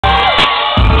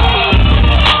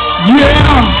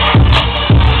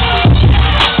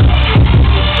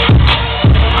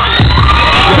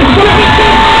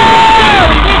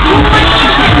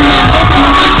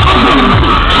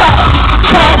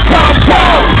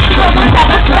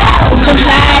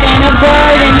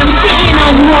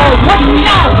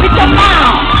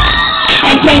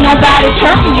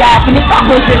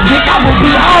pussy dick, I will be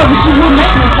all that you will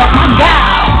make me fuck my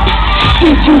gal.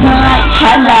 Treat you like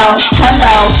hello,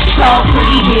 hello, so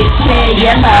pretty bitch, say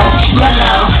yellow,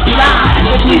 yellow, line.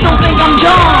 But please don't think I'm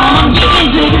dumb, I'm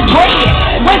getting niggas bread.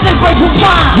 Where's the grateful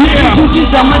fine? Yeah. You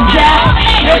just on my job.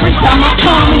 Every time I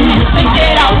come and you think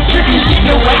that I was tripping shit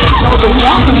your way, so the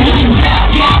one for me.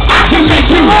 I can make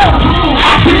you up,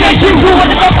 I can make you do what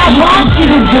the fuck I want you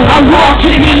to do. I walk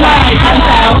in it like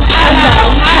hello,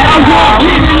 hello, I walk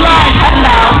in it like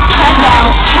hello,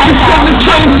 hello,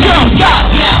 hello.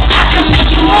 I can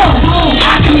make you up,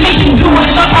 I can make you do what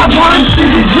the fuck I want you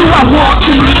to do. I walk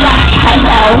in it like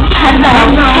hello, hello,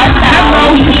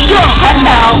 hello,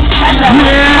 hello, hello.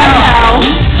 Hello.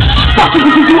 Fuck you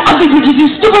bitches, you ugly bitches, you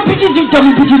stupid bitches, you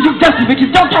dummy bitches, you dusty bitches,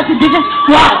 don't touch the bitches.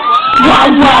 Wow, wow,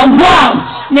 wow, wow.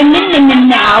 No,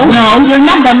 you're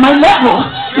not on my level.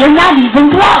 You're not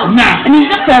even close. Nah. And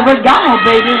he's a Ferragamo,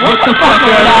 baby. What the fuck,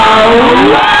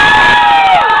 hello?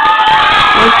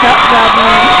 What's up,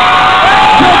 Dublin?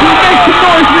 Dublin, make some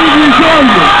noise for Iggy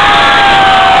Azalea.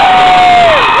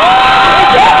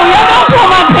 Y'all don't pull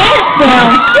my pants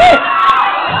down. Shit.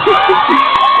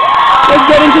 Let's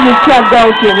get into this trap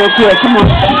dog shit real quick. Come on.